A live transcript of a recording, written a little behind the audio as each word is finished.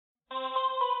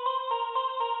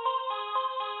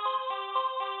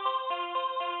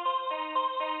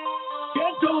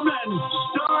Gentlemen,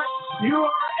 start your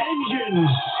engines.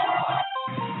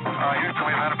 Houston,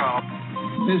 we've had a problem.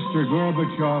 Mr.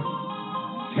 Gorbachev,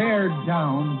 tear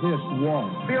down this wall.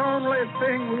 The only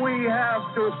thing we have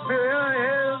to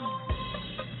fear is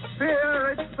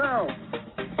fear itself.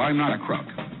 I'm not a crook.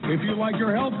 If you like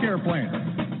your health care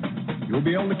plan, you'll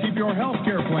be able to keep your health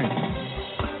care plan.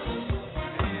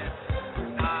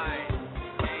 10, 9,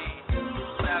 8,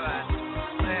 7,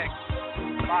 6,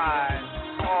 5,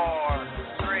 4,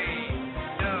 3,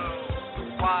 2,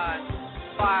 1,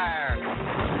 fire.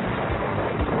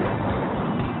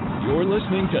 You're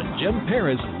listening to Jim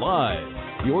Paris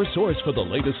Live, your source for the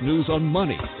latest news on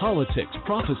money, politics,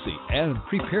 prophecy, and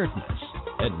preparedness.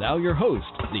 And now your host,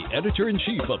 the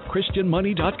editor-in-chief of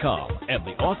ChristianMoney.com and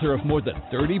the author of more than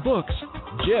 30 books,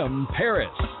 Jim Paris.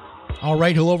 All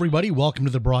right. Hello, everybody. Welcome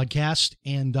to the broadcast.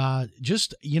 And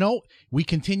we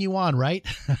continue on, right?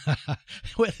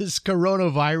 With this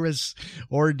coronavirus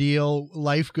ordeal,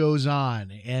 life goes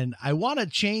on. And I want to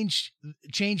change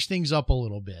things up a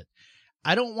little bit.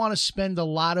 I don't want to spend a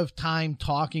lot of time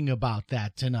talking about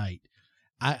that tonight.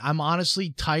 I'm honestly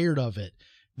tired of it.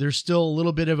 There's still a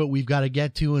little bit of it we've got to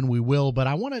get to, and we will, but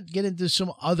I want to get into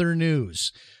some other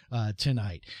news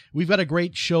tonight. We've got a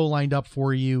great show lined up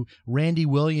for you. Randy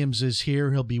Williams is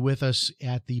here. He'll be with us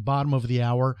at the bottom of the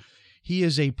hour. He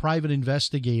is a private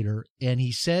investigator, and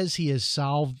he says he has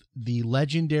solved the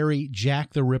legendary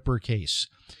Jack the Ripper case,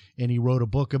 and he wrote a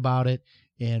book about it,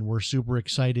 and we're super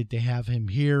excited to have him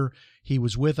here. He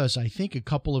was with us, I think, a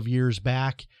couple of years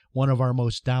back, one of our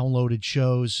most downloaded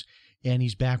shows, and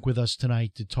he's back with us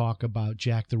tonight to talk about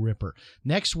Jack the Ripper.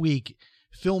 Next week,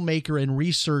 filmmaker and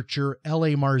researcher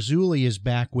L.A. Marzulli is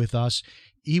back with us.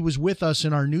 He was with us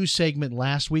in our news segment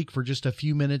last week for just a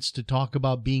few minutes to talk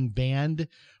about being banned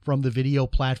from the video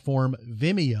platform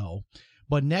Vimeo.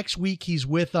 But next week, he's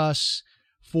with us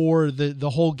for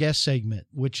the whole guest segment,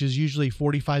 which is usually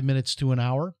 45 minutes to an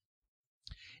hour.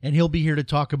 And he'll be here to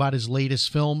talk about his latest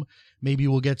film. Maybe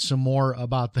we'll get some more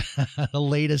about the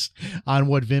latest on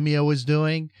what Vimeo is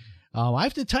doing. I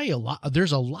have to tell you,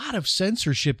 there's a lot of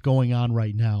censorship going on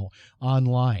right now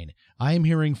online. I am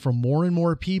hearing from more and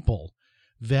more people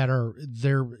that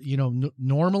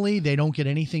normally they don't get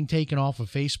anything taken off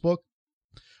of Facebook,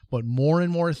 but more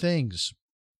and more things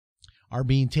are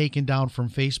being taken down from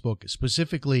Facebook,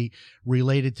 specifically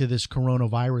related to this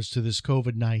coronavirus, to this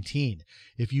COVID-19.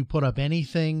 If you put up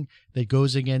anything that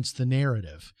goes against the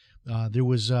narrative, there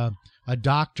was a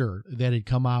doctor that had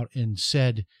come out and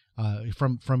said,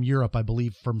 from Europe, I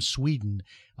believe from Sweden,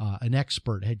 an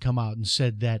expert had come out and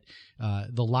said that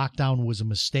the lockdown was a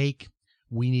mistake.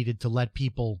 We needed to let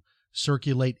people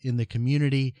circulate in the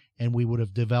community, and we would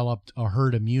have developed a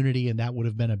herd immunity, and that would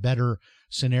have been a better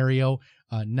scenario.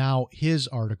 Now his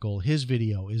article, his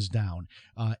video is down.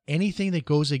 Anything that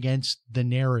goes against the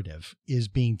narrative is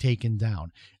being taken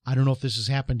down. I don't know if this has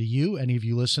happened to you. Any of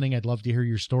you listening, I'd love to hear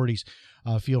your stories.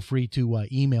 Feel free to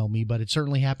email me, but it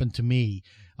certainly happened to me.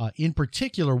 In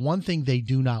particular, one thing they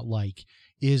do not like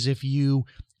is if you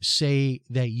say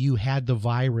that you had the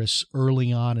virus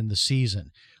early on in the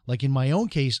season. Like in my own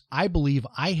case, I believe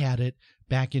I had it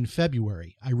back in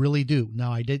February. I really do.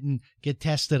 Now, I didn't get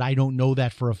tested. I don't know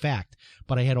that for a fact,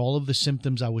 but I had all of the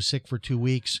symptoms. I was sick for 2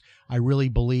 weeks. I really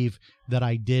believe that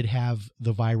I did have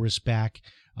the virus back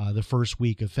the first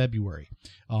week of February.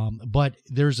 But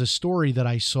there's a story that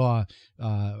I saw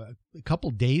a couple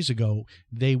days ago.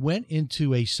 They went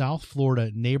into a South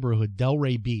Florida neighborhood,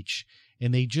 Delray Beach,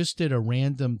 and they just did a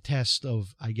random test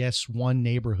of, I guess, one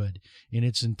neighborhood in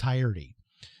its entirety,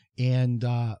 and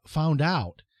found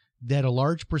out that a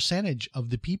large percentage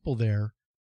of the people there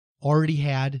already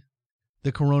had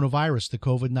the coronavirus, the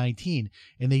COVID-19.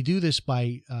 And they do this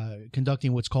by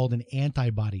conducting what's called an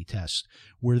antibody test,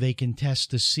 where they can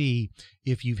test to see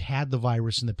if you've had the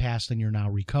virus in the past and you're now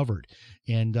recovered.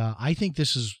 And I think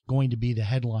this is going to be the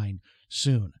headline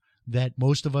soon, that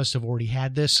most of us have already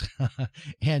had this.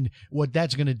 And what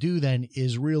that's going to do then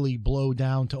is really blow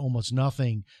down to almost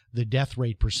nothing the death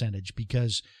rate percentage,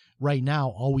 because right now,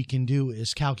 all we can do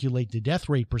is calculate the death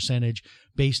rate percentage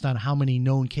based on how many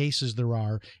known cases there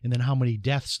are and then how many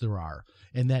deaths there are.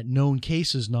 And that known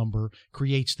cases number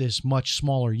creates this much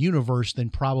smaller universe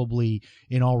than probably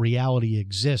in all reality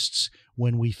exists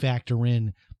when we factor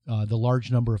in the large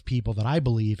number of people that I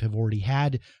believe have already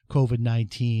had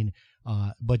COVID-19,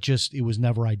 but just it was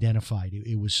never identified.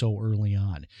 It was so early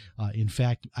on. In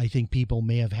fact, I think people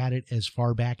may have had it as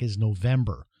far back as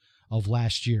November of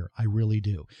last year. I really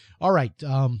do. All right.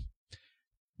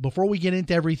 Before we get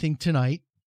into everything tonight,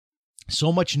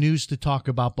 so much news to talk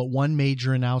about, but one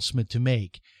major announcement to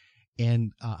make.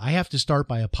 And I have to start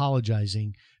by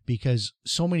apologizing because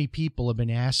so many people have been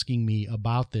asking me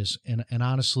about this. And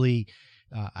honestly,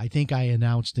 I think I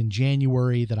announced in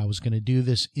January that I was going to do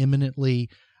this imminently.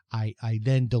 I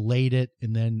then delayed it.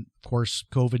 And then, of course,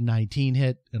 COVID-19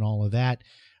 hit and all of that.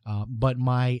 But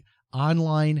my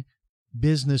online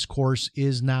business course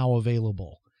is now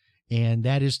available. And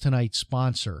that is tonight's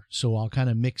sponsor. So I'll kind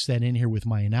of mix that in here with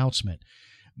my announcement.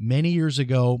 Many years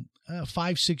ago,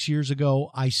 5-6 years ago,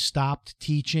 I stopped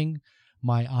teaching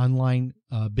my online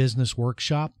business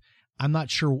workshop. I'm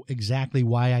not sure exactly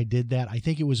why I did that. I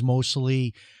think it was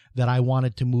mostly that I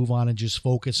wanted to move on and just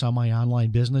focus on my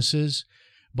online businesses.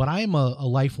 But I am a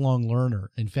lifelong learner.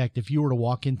 In fact, if you were to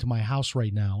walk into my house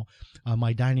right now, on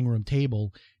my dining room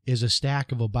table is a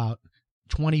stack of about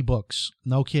 20 books,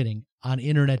 no kidding, on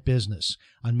internet business,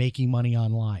 on making money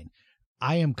online.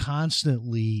 I am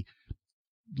constantly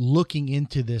looking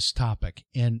into this topic,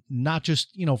 and not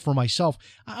just, for myself.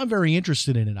 I'm very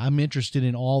interested in it. I'm interested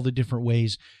in all the different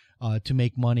ways to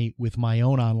make money with my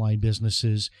own online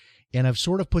businesses. And I've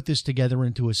sort of put this together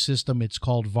into a system. It's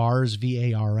called VARS,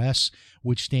 V-A-R-S,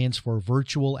 which stands for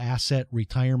Virtual Asset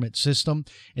Retirement System.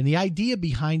 And the idea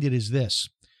behind it is this.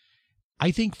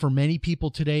 I think for many people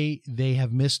today, they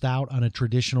have missed out on a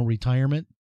traditional retirement.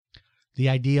 The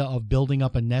idea of building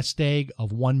up a nest egg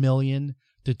of $1 million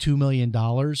to $2 million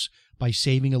by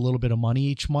saving a little bit of money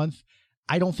each month,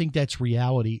 I don't think that's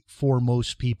reality for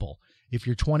most people. If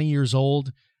you're 20 years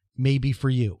old, maybe for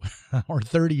you, or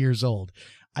 30 years old.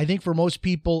 I think for most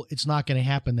people, it's not going to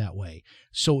happen that way.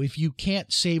 So if you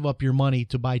can't save up your money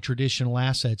to buy traditional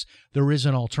assets, there is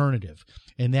an alternative,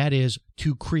 and that is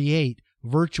to create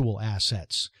virtual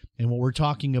assets. And what we're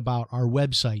talking about are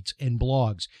websites and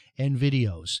blogs and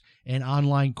videos and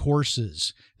online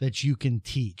courses that you can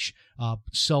teach,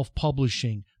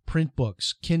 self-publishing, print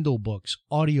books, Kindle books,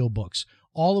 audiobooks,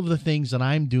 all of the things that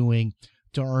I'm doing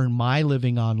to earn my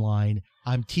living online,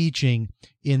 I'm teaching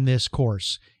in this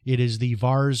course. It is the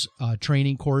VARS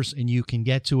training course, and you can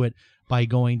get to it by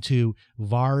going to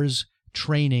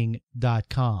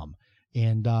varstraining.com.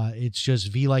 And it's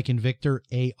just V like in Victor,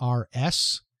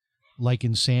 A-R-S, like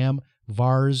in Sam,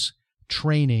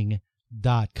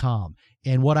 varstraining.com.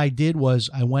 And what I did was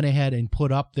I went ahead and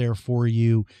put up there for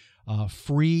you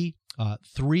free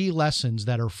 3 lessons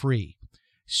that are free.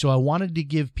 So I wanted to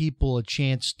give people a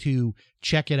chance to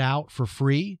check it out for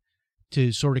free,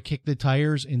 to sort of kick the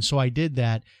tires. And so I did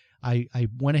that. I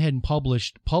went ahead and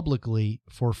published publicly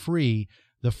for free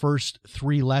the first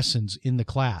 3 lessons in the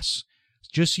class,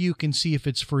 just so you can see if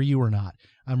it's for you or not.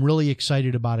 I'm really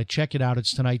excited about it. Check it out.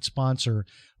 It's tonight's sponsor,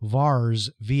 VARS,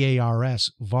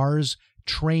 V-A-R-S,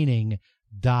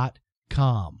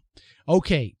 varstraining.com.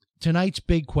 Okay, tonight's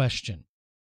big question.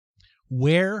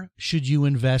 Where should you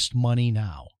invest money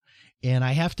now? And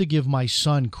I have to give my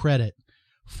son credit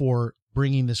for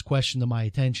bringing this question to my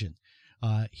attention.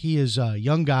 He is a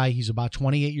young guy. He's about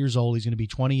 28 years old. He's going to be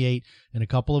 28 in a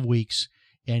couple of weeks.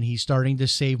 And he's starting to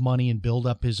save money and build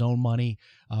up his own money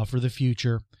for the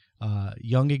future.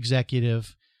 Young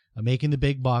executive, making the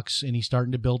big bucks, and he's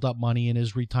starting to build up money in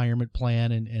his retirement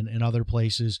plan and other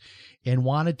places, and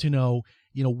wanted to know,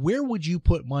 where would you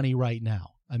put money right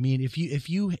now? I mean, if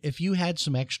you had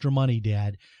some extra money,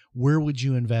 Dad, where would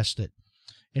you invest it?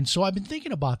 And so I've been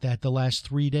thinking about that the last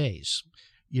 3 days.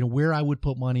 Where I would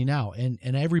put money now. And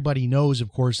everybody knows,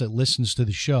 of course, that listens to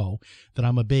the show, that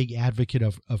I'm a big advocate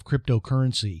of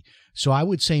cryptocurrency. So I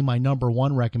would say my number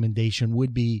one recommendation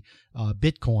would be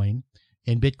Bitcoin.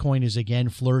 And Bitcoin is, again,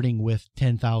 flirting with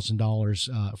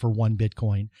 $10,000 for one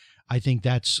Bitcoin. I think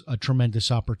that's a tremendous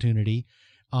opportunity.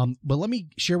 But let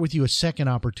me share with you a second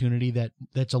opportunity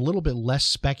that's a little bit less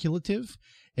speculative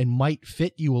and might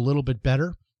fit you a little bit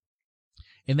better.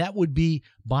 And that would be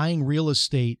buying real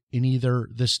estate in either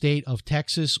the state of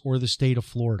Texas or the state of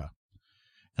Florida.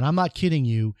 And I'm not kidding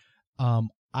you.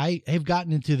 I have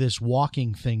gotten into this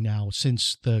walking thing now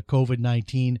since the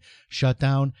COVID-19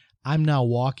 shutdown. I'm now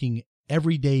walking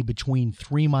every day between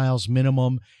 3 miles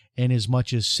minimum and as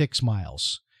much as 6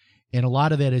 miles. And a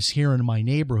lot of that is here in my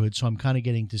neighborhood, so I'm kind of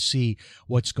getting to see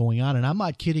what's going on. And I'm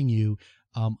not kidding you.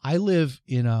 I live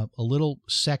in a little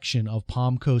section of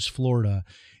Palm Coast, Florida,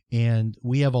 and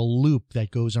we have a loop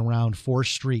that goes around 4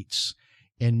 streets.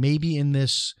 And maybe in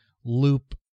this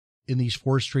loop, in these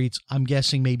 4 streets, I'm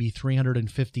guessing maybe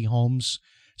 350 homes.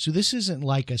 So this isn't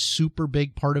like a super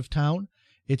big part of town.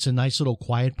 It's a nice little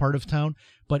quiet part of town.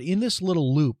 But in this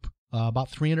little loop, about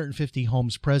 350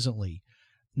 homes presently.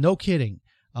 No kidding.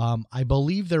 I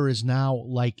believe there is now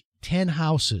like 10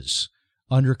 houses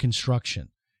under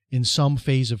construction, in some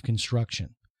phase of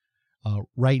construction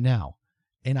right now.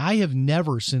 And I have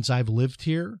never, since I've lived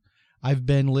here, I've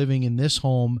been living in this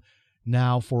home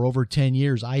now for over 10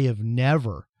 years. I have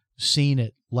never seen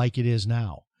it like it is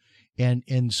now.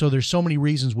 And so there's so many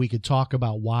reasons we could talk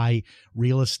about why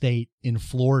real estate in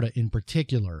Florida in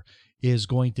particular is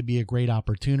going to be a great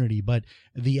opportunity. But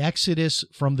the exodus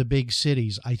from the big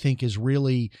cities, I think, is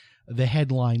really the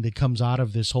headline that comes out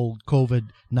of this whole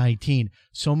COVID-19.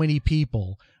 So many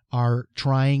people are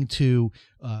trying to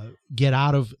get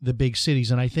out of the big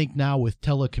cities. And I think now with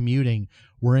telecommuting,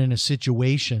 we're in a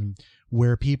situation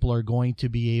where people are going to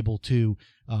be able to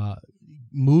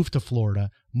move to Florida,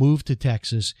 move to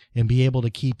Texas, and be able to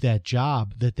keep that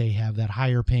job that they have, that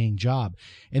higher paying job.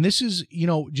 And this is,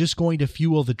 just going to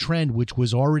fuel the trend, which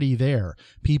was already there.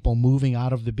 People moving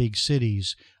out of the big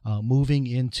cities, moving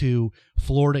into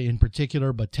Florida in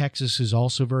particular, but Texas is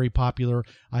also very popular.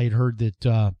 I had heard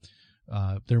that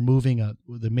they're moving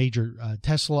the major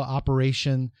Tesla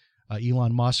operation,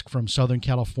 Elon Musk, from Southern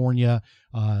California.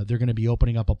 They're going to be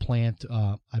opening up a plant.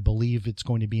 I believe it's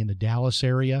going to be in the Dallas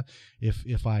area,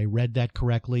 if I read that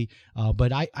correctly.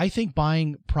 But I think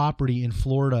buying property in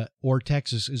Florida or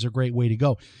Texas is a great way to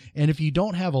go. And if you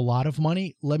don't have a lot of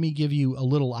money, let me give you a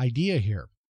little idea here.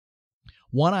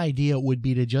 One idea would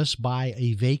be to just buy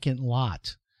a vacant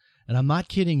lot. And I'm not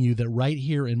kidding you that right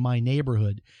here in my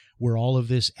neighborhood, where all of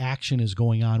this action is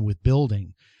going on with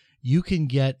building, you can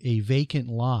get a vacant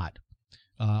lot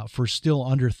for still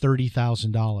under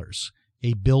 $30,000,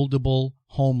 a buildable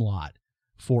home lot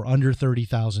for under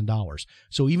 $30,000.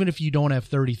 So even if you don't have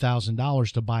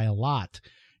 $30,000 to buy a lot,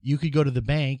 you could go to the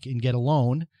bank and get a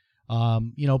loan,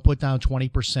 put down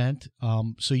 20%.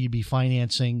 So you'd be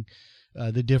financing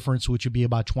the difference, which would be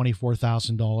about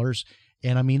 $24,000.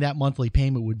 And I mean, that monthly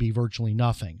payment would be virtually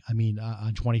nothing. I mean,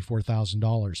 on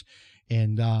 $24,000.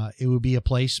 And it would be a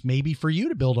place maybe for you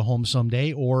to build a home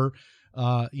someday, or,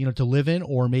 to live in,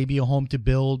 or maybe a home to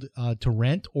build to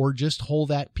rent, or just hold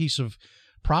that piece of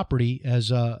property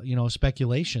as a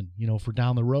speculation, for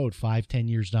down the road, 5-10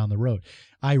 years down the road.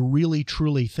 I really,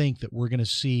 truly think that we're going to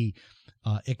see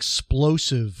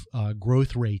explosive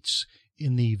growth rates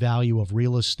in the value of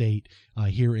real estate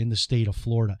here in the state of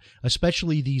Florida,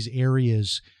 especially these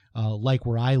areas like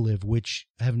where I live, which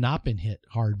have not been hit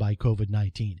hard by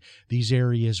COVID-19. These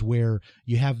areas where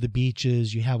you have the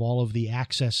beaches, you have all of the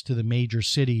access to the major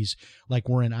cities, like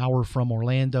we're an hour from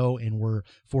Orlando and we're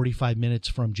 45 minutes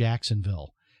from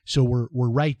Jacksonville. So we're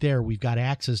right there. We've got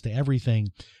access to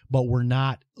everything, but we're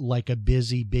not like a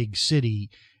busy big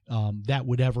city that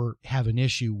would ever have an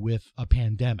issue with a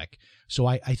pandemic. So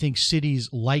I think cities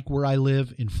like where I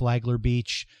live in Flagler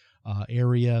Beach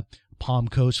area, Palm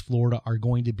Coast, Florida, are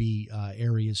going to be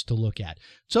areas to look at.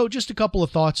 So just a couple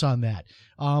of thoughts on that.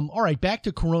 All right, back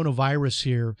to coronavirus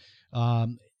here.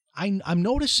 I'm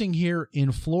noticing here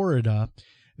in Florida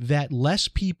that less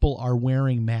people are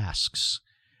wearing masks,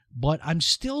 but I'm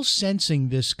still sensing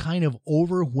this kind of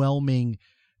overwhelming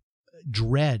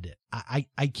dread.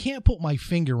 I can't put my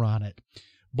finger on it,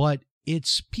 but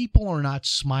it's people are not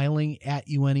smiling at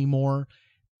you anymore.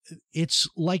 It's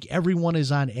like everyone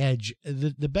is on edge.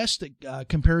 The best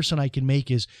comparison I can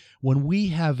make is when we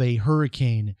have a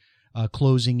hurricane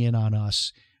closing in on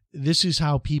us. This is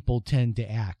how people tend to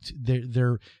act.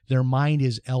 Their mind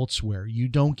is elsewhere. You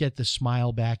don't get the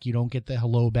smile back. You don't get the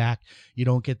hello back. You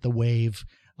don't get the wave.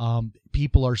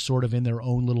 People are sort of in their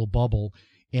own little bubble.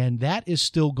 And that is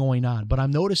still going on. But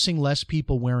I'm noticing less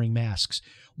people wearing masks.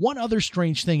 One other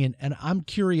strange thing, and I'm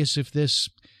curious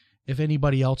if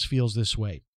anybody else feels this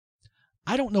way.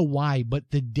 I don't know why,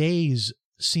 but the days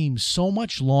seem so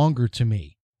much longer to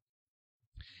me.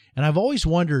 And I've always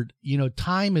wondered,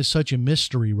 time is such a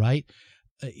mystery, right?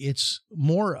 It's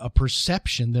more a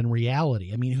perception than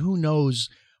reality. I mean, who knows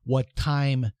what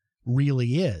time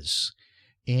really is?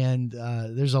 And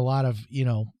there's a lot of,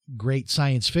 great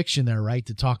science fiction there, right,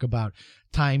 to talk about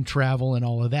time travel and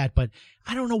all of that. But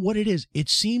I don't know what it is. It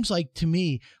seems like to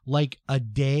me like a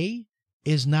day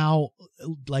is now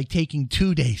like taking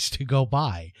 2 days to go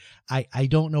by. I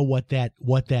don't know what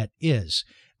that is.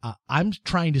 I'm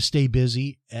trying to stay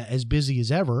busy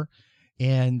as ever.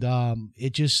 And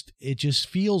it just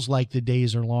feels like the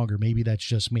days are longer. Maybe that's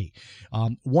just me.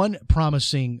 One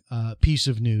promising piece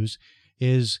of news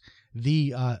is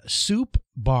the soup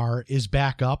bar is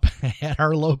back up at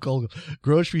our local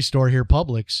grocery store here,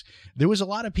 Publix. There was a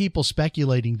lot of people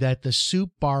speculating that the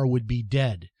soup bar would be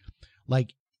dead.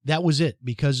 Like, that was it.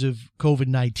 Because of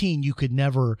COVID-19, you could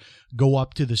never go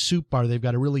up to the soup bar. They've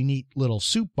got a really neat little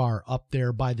soup bar up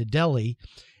there by the deli,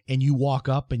 and you walk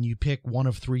up and you pick one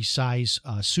of 3 size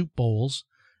soup bowls,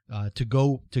 to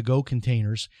go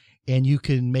containers, and you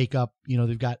can make up,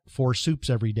 they've got 4 soups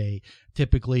every day.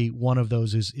 Typically, one of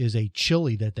those is a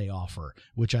chili that they offer,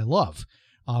 which I love.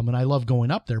 And I love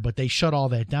going up there, but they shut all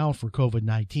that down for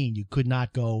COVID-19. You could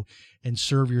not go and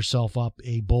serve yourself up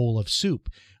a bowl of soup.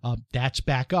 That's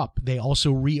back up. They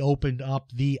also reopened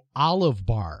up the Olive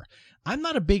Bar. I'm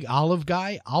not a big olive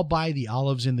guy. I'll buy the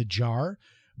olives in the jar,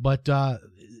 but the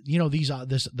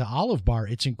Olive Bar,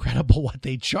 it's incredible what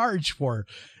they charge for.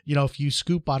 If you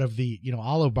scoop out of the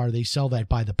Olive Bar, they sell that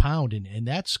by the pound, and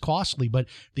that's costly. But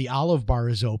the Olive Bar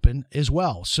is open as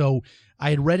well. So I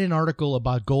had read an article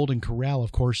about Golden Corral,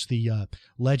 of course, the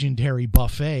legendary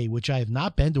buffet, which I have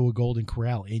not been to a Golden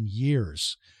Corral in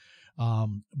years.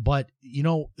 But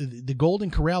the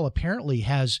Golden Corral apparently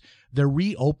they're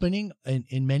reopening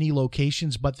in many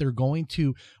locations, but they're going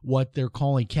to what they're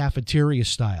calling cafeteria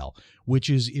style, which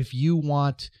is if you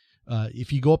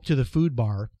go up to the food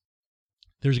bar,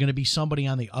 there's going to be somebody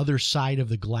on the other side of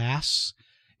the glass.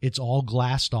 It's all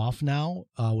glassed off now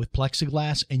with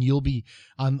plexiglass, and you'll be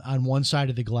on one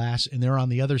side of the glass, and they're on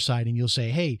the other side, and you'll say,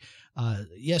 hey,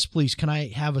 yes, please, can I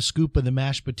have a scoop of the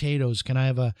mashed potatoes? Can I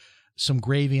have some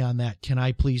gravy on that? Can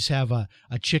I please have a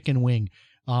chicken wing?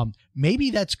 Maybe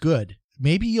that's good.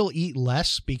 Maybe you'll eat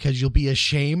less because you'll be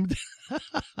ashamed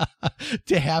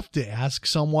to have to ask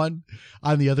someone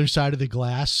on the other side of the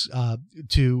glass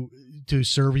to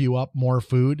serve you up more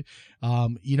food.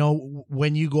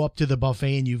 When you go up to the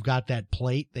buffet and you've got that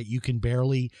plate that you can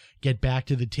barely get back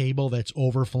to the table that's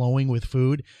overflowing with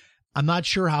food, I'm not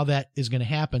sure how that is going to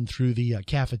happen through the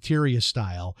cafeteria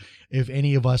style, if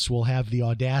any of us will have the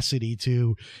audacity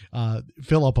to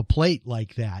fill up a plate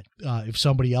like that if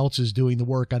somebody else is doing the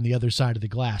work on the other side of the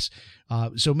glass.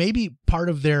 So maybe part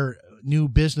of their new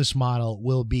business model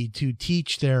will be to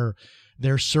teach their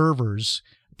servers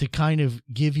to kind of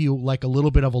give you like a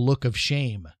little bit of a look of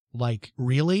shame. Like,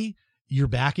 really? You're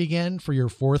back again for your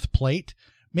fourth plate?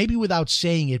 Maybe without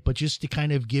saying it, but just to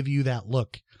kind of give you that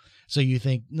look. So you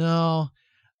think, no,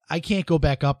 I can't go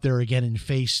back up there again and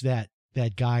face that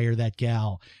guy or that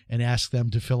gal and ask them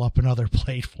to fill up another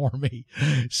plate for me.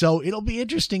 So it'll be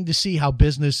interesting to see how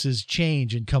businesses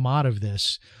change and come out of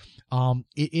this.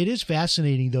 It is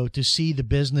fascinating, though, to see the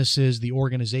businesses, the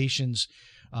organizations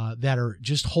that are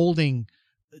just holding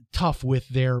tough with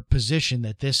their position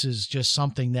that this is just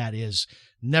something that is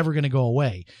never going to go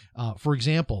away. For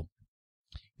example,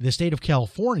 the state of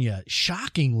California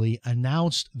shockingly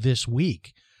announced this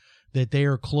week that they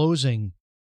are closing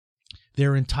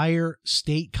their entire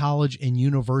state college and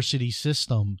university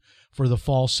system for the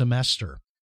fall semester.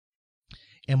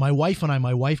 And my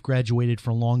wife graduated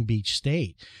from Long Beach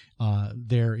State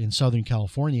there in Southern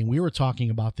California. And we were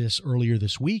talking about this earlier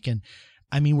this week. And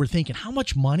I mean, we're thinking, how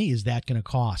much money is that going to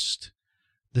cost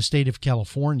the state of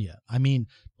California? I mean,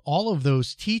 all of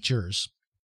those teachers,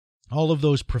 all of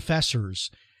those professors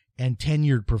and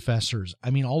tenured professors,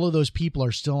 I mean, all of those people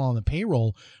are still on the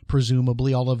payroll,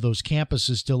 presumably. All of those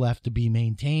campuses still have to be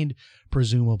maintained,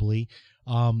 presumably.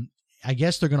 I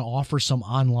guess they're going to offer some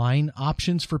online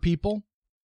options for people.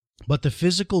 But the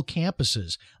physical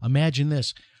campuses, imagine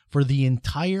this, for the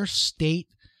entire state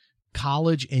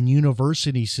college and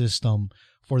university system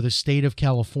for the state of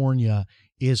California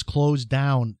is closed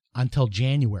down until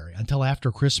January, until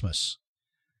after Christmas.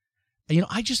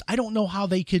 I don't know how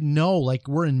they could know, like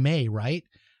we're in May, right?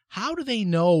 How do they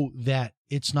know that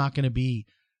it's not going to be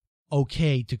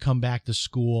okay to come back to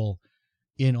school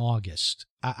in August?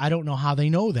 I don't know how they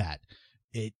know that.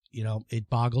 It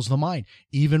boggles the mind.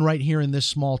 Even right here in this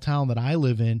small town that I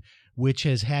live in, which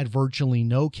has had virtually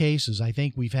no cases. I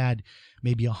think we've had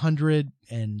maybe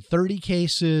 130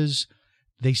 cases.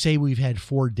 They say we've had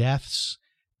 4 deaths,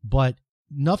 but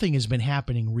nothing has been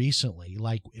happening recently,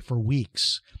 like for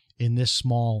weeks in this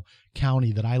small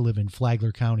county that I live in,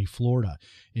 Flagler County, Florida,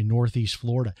 in Northeast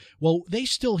Florida. Well, they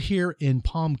still here in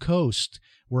Palm Coast,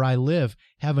 where I live,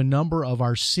 have a number of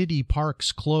our city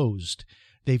parks closed.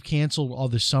 They've canceled all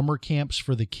the summer camps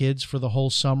for the kids for the whole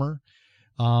summer.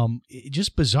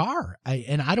 Just bizarre.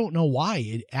 I don't know why.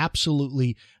 It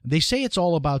absolutely, they say it's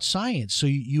all about science. So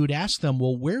you would ask them,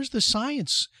 well, where's the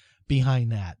science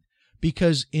behind that?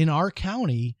 Because in our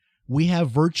county, we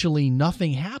have virtually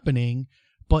nothing happening,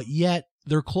 but yet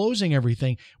they're closing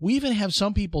everything. We even have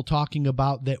some people talking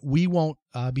about that we won't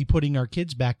be putting our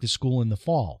kids back to school in the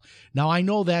fall. Now, I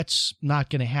know that's not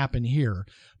going to happen here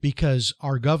because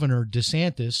our governor,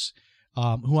 DeSantis,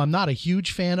 who I'm not a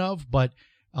huge fan of, but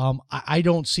I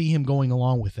don't see him going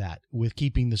along with that, with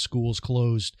keeping the schools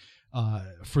closed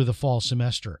for the fall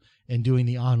semester and doing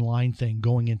the online thing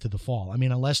going into the fall. I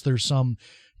mean, unless there's some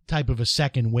type of a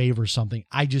second wave or something,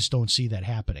 I just don't see that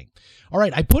happening. All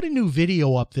right, I put a new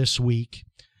video up this week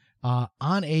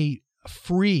on a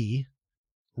free,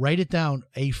 write it down,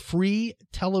 a free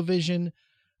television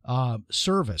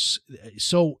service.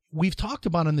 So we've talked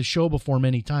about on the show before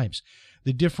many times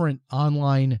the different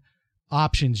online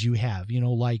options you have,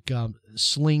 like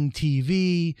Sling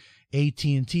TV.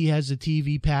 AT&T has a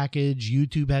TV package.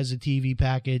 YouTube has a TV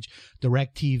package.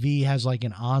 DirecTV has like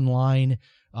an online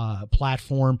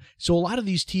platform. So a lot of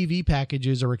these TV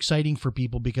packages are exciting for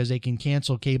people because they can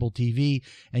cancel cable TV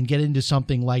and get into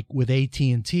something like with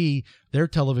AT&T, their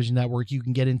television network. You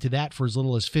can get into that for as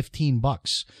little as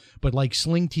 $15. But like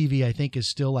Sling TV, I think is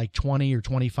still like $20 or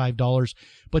 $25.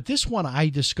 But this one I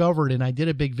discovered, and I did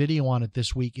a big video on it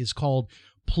this week, is called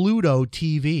Pluto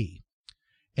TV.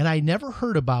 And I never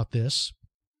heard about this,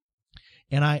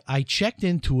 and I checked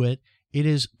into it. It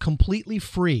is completely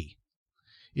free.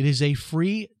 It is a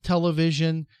free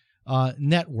television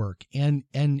network, and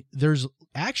there's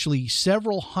actually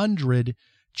several hundred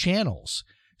channels.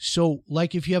 So,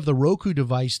 like if you have the Roku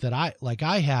device that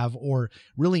I have, or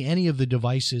really any of the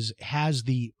devices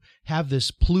have this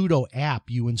Pluto app.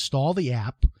 You install the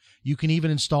app. You can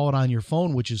even install it on your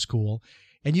phone, which is cool.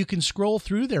 And you can scroll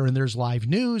through there, and there's live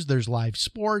news, there's live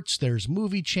sports, there's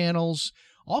movie channels,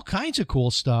 all kinds of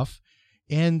cool stuff.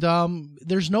 And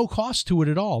there's no cost to it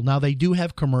at all. Now, they do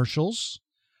have commercials,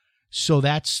 so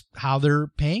that's how they're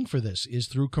paying for this, is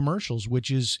through commercials, which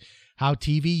is how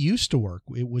TV used to work.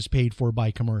 It was paid for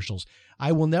by commercials.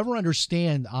 I will never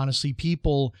understand, honestly,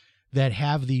 people that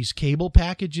have these cable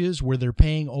packages where they're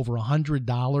paying over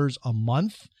 $100 a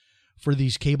month for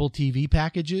these cable TV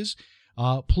packages.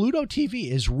 Pluto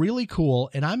TV is really cool,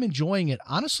 and I'm enjoying it.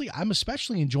 Honestly, I'm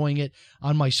especially enjoying it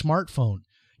on my smartphone.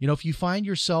 If you find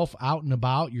yourself out and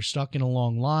about, you're stuck in a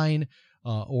long line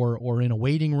or in a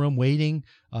waiting room waiting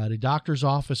at a doctor's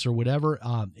office or whatever,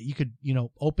 you could,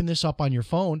 open this up on your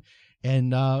phone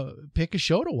and pick a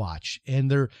show to watch.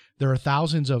 And there are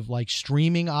thousands of like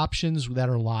streaming options that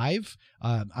are live.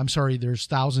 There's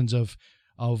thousands of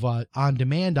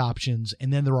on-demand options,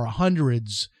 and then there are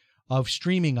hundreds of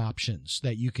streaming options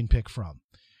that you can pick from.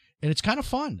 And it's kind of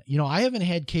fun. I haven't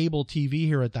had cable TV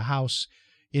here at the house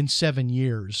in 7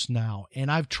 years now,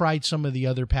 and I've tried some of the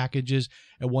other packages.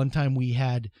 At one time we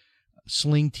had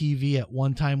Sling TV. At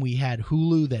one time we had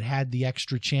Hulu that had the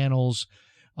extra channels.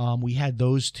 We had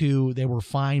those two. They were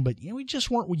fine, but we just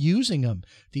weren't using them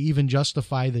to even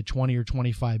justify the $20 or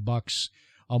 $25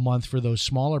 a month for those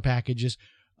smaller packages.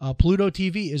 Pluto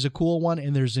TV is a cool one,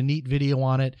 and there's a neat video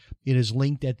on it. It is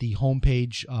linked at the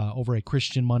homepage over at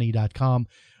christianmoney.com.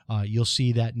 You'll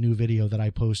see that new video that I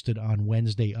posted on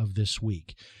Wednesday of this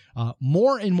week.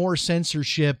 More and more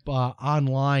censorship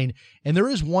online, and there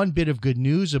is one bit of good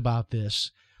news about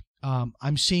this.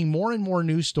 I'm seeing more and more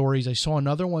news stories. I saw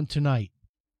another one tonight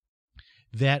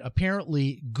that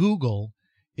apparently Google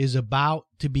is about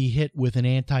to be hit with an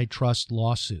antitrust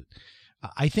lawsuit.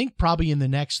 I think probably in the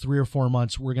next 3 or 4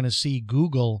 months, we're going to see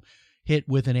Google hit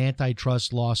with an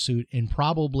antitrust lawsuit, and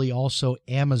probably also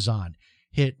Amazon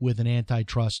hit with an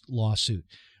antitrust lawsuit.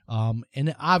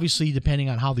 And obviously, depending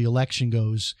on how the election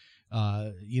goes,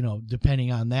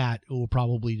 depending on that, it will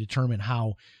probably determine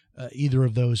how either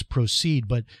of those proceed.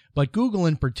 But Google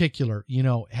in particular,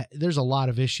 there's a lot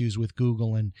of issues with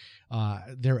Google and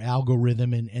their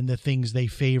algorithm and the things they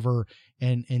favor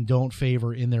and don't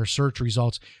favor in their search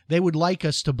results. They would like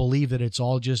us to believe that it's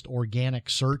all just organic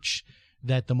search,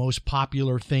 that the most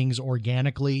popular things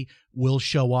organically will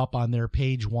show up on their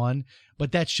page one,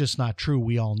 but that's just not true.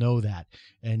 We all know that,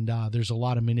 and there's a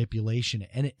lot of manipulation,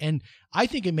 and I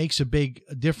think it makes a big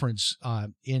difference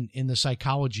in the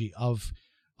psychology of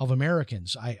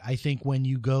Americans. I think when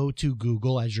you go to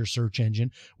Google as your search engine,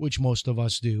 which most of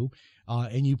us do,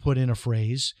 and you put in a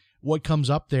phrase, what comes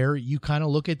up there, you kind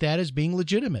of look at that as being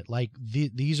legitimate. Like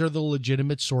these are the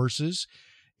legitimate sources,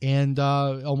 and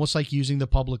almost like using the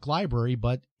public library,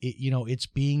 but it's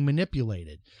being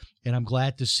manipulated. And I'm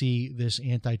glad to see this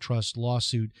antitrust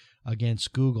lawsuit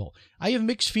against Google. I have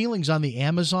mixed feelings on the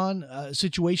Amazon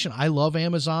situation. I love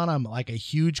Amazon. I'm like a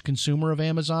huge consumer of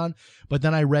Amazon. But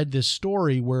then I read this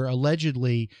story where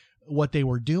allegedly what they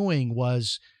were doing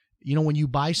was, when you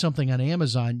buy something on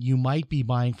Amazon, you might be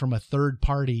buying from a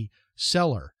third-party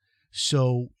seller.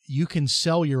 So you can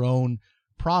sell your own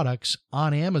products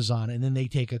on Amazon, and then they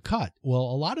take a cut. Well,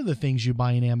 a lot of the things you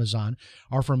buy in Amazon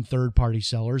are from third-party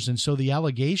sellers, and so the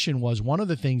allegation was one of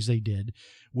the things they did,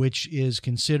 which is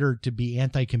considered to be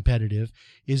anti-competitive,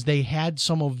 is they had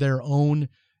some of their own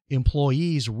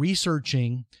employees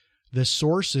researching the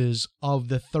sources of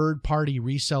the third-party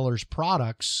resellers'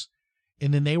 products,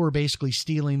 and then they were basically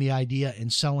stealing the idea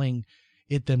and selling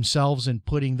it themselves and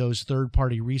putting those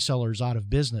third-party resellers out of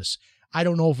business. I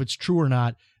don't know if it's true or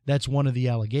not. That's one of the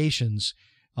allegations.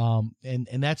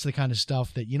 And that's the kind of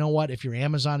stuff that, you know what, if you're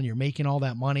Amazon and you're making all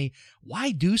that money,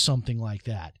 why do something like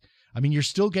that? I mean, you're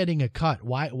still getting a cut.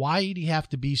 Why do you have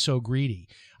to be so greedy?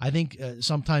 I think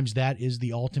sometimes that is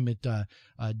the ultimate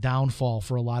downfall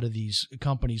for a lot of these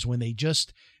companies, when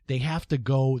they have to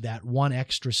go that one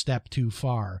extra step too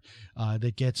far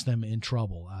that gets them in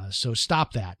trouble. So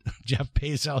stop that, Jeff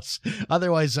Bezos.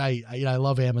 Otherwise, I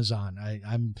love Amazon.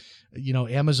 I'm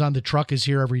Amazon, the truck is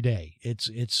here every day.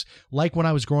 It's like when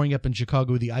I was growing up in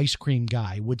Chicago, the ice cream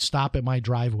guy would stop at my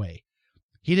driveway.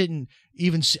 I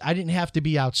didn't have to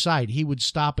be outside. He would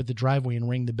stop at the driveway and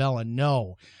ring the bell and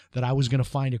know that I was going to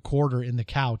find a quarter in the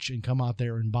couch and come out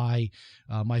there and buy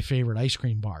my favorite ice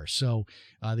cream bar. So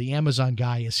the Amazon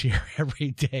guy is here every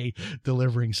day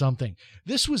delivering something.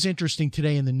 This was interesting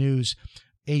today in the news.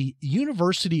 A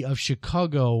University of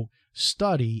Chicago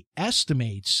study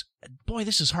estimates, boy,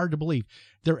 this is hard to believe,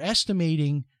 they're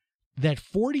estimating that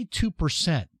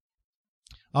 42%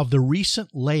 of the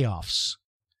recent layoffs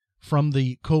from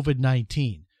the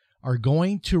COVID-19 are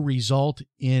going to result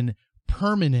in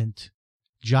permanent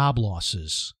job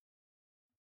losses.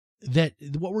 That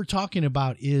what we're talking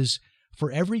about is,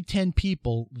 for every 10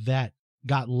 people that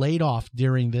got laid off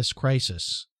during this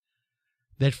crisis,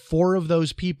 that 4 of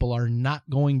those people are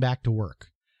not going back to work.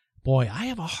 Boy, I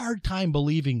have a hard time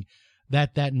believing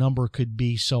that number could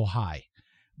be so high.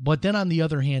 But then on the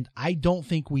other hand, I don't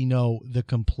think we know the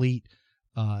complete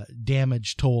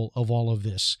damage toll of all of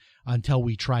this until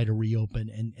we try to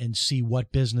reopen and see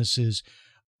what businesses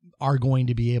are going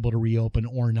to be able to reopen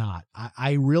or not.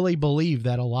 I really believe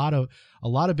that a lot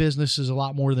of businesses, a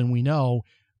lot more than we know,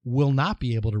 will not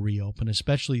be able to reopen,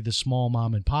 especially the small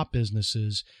mom and pop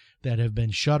businesses that have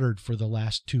been shuttered for the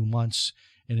last 2 months,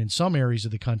 and in some areas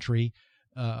of the country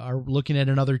are looking at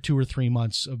another 2 or 3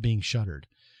 months of being shuttered.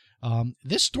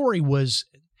 This story was,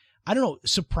 I don't know,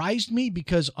 surprised me,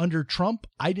 because under Trump,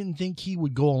 I didn't think he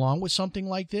would go along with something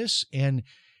like this. And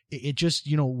it just,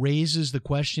 raises the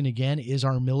question again, is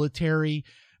our military,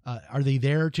 are they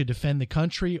there to defend the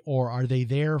country, or are they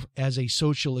there as a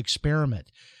social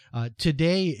experiment?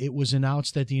 Today, it was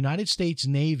announced that the United States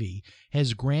Navy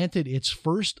has granted its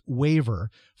first waiver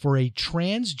for a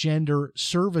transgender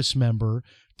service member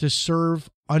to serve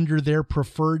under their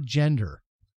preferred gender.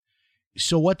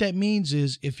 So what that means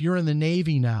is, if you're in the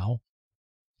Navy now,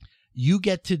 you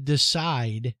get to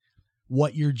decide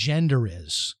what your gender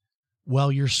is while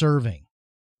you're serving.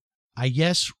 I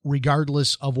guess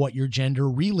regardless of what your gender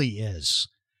really is,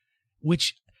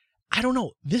 which, I don't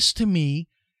know, this to me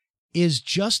is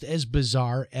just as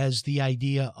bizarre as the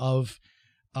idea of,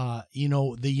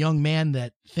 the young man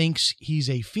that thinks he's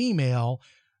a female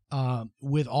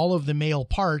with all of the male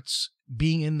parts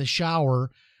being in the shower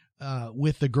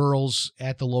with the girls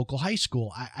at the local high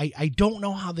school. I don't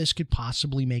know how this could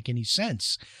possibly make any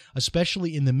sense,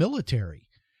 especially in the military,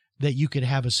 that you could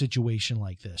have a situation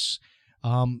like this.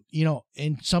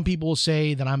 And some people will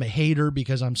say that I'm a hater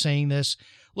because I'm saying this.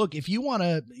 Look, if you want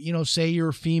to, say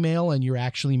you're female and you're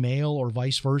actually male, or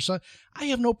vice versa, I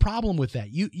have no problem with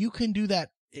that. You can do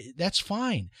that. That's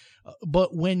fine.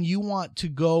 But when you want to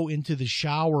go into the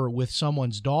shower with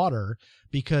someone's daughter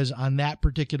because on that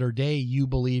particular day you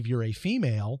believe you're a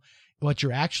female, but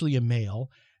you're actually a male,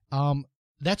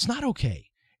 that's not okay.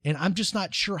 And I'm just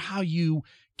not sure how you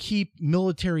keep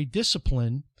military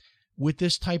discipline with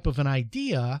this type of an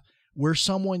idea where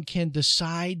someone can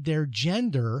decide their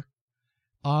gender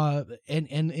and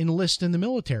enlist in the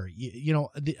military.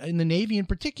 In the Navy in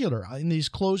particular, in these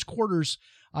closed quarters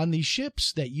on these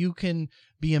ships, that you can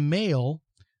be a male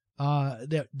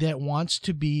that wants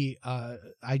to be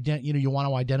you want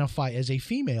to identify as a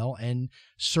female and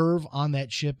serve on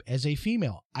that ship as a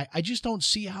female. I just don't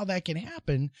see how that can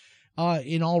happen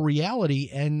in all reality,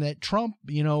 and that Trump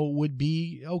would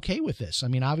be okay with this. I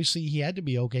mean, obviously he had to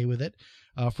be okay with it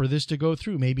for this to go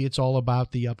through. Maybe it's all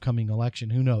about the upcoming election.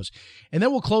 Who knows? And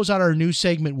then we'll close out our news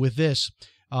segment with this.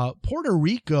 Puerto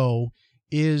Rico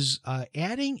is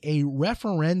adding a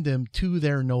referendum to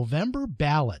their November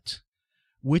ballot,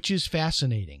 which is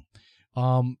fascinating.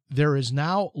 There is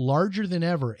now, larger than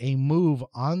ever, a move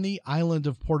on the island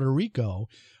of Puerto Rico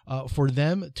for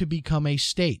them to become a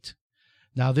state.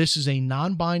 Now, this is a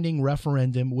non-binding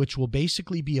referendum, which will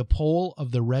basically be a poll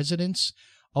of the residents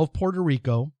of Puerto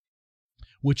Rico,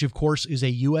 which, of course, is a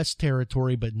U.S.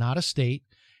 territory but not a state,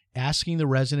 asking the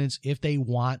residents if they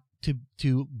want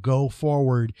to go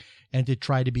forward and to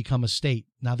try to become a state.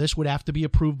 Now, this would have to be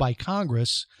approved by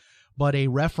Congress, but a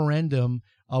referendum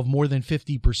of more than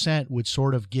 50% would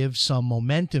sort of give some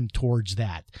momentum towards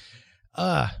that.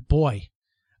 I'll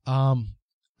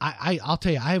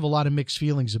tell you, I have a lot of mixed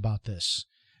feelings about this.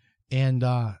 And,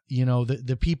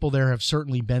 the people there have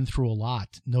certainly been through a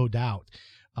lot, no doubt.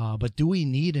 But do we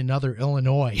need another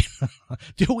Illinois?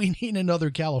 Do we need another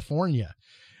California?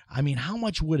 I mean, how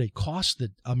much would it cost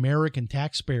the American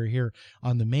taxpayer here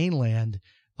on the mainland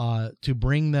to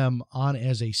bring them on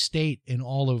as a state and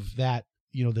all of that,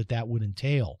 that would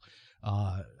entail?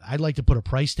 I'd like to put a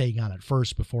price tag on it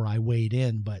first before I weighed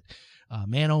in, but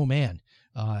man, oh man.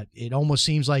 It almost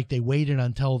seems like they waited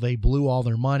until they blew all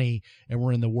their money and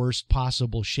were in the worst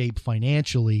possible shape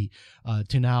financially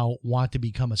to now want to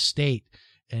become a state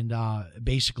and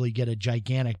basically get a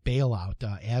gigantic bailout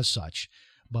as such.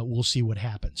 But we'll see what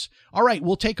happens. All right,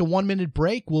 we'll take a 1-minute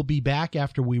break. We'll be back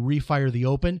after we refire the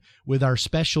open with our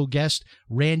special guest,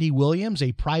 Randy Williams,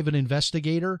 a private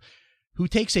investigator who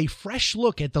takes a fresh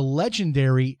look at the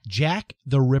legendary Jack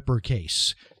the Ripper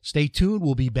case. Stay tuned.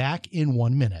 We'll be back in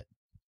 1 minute.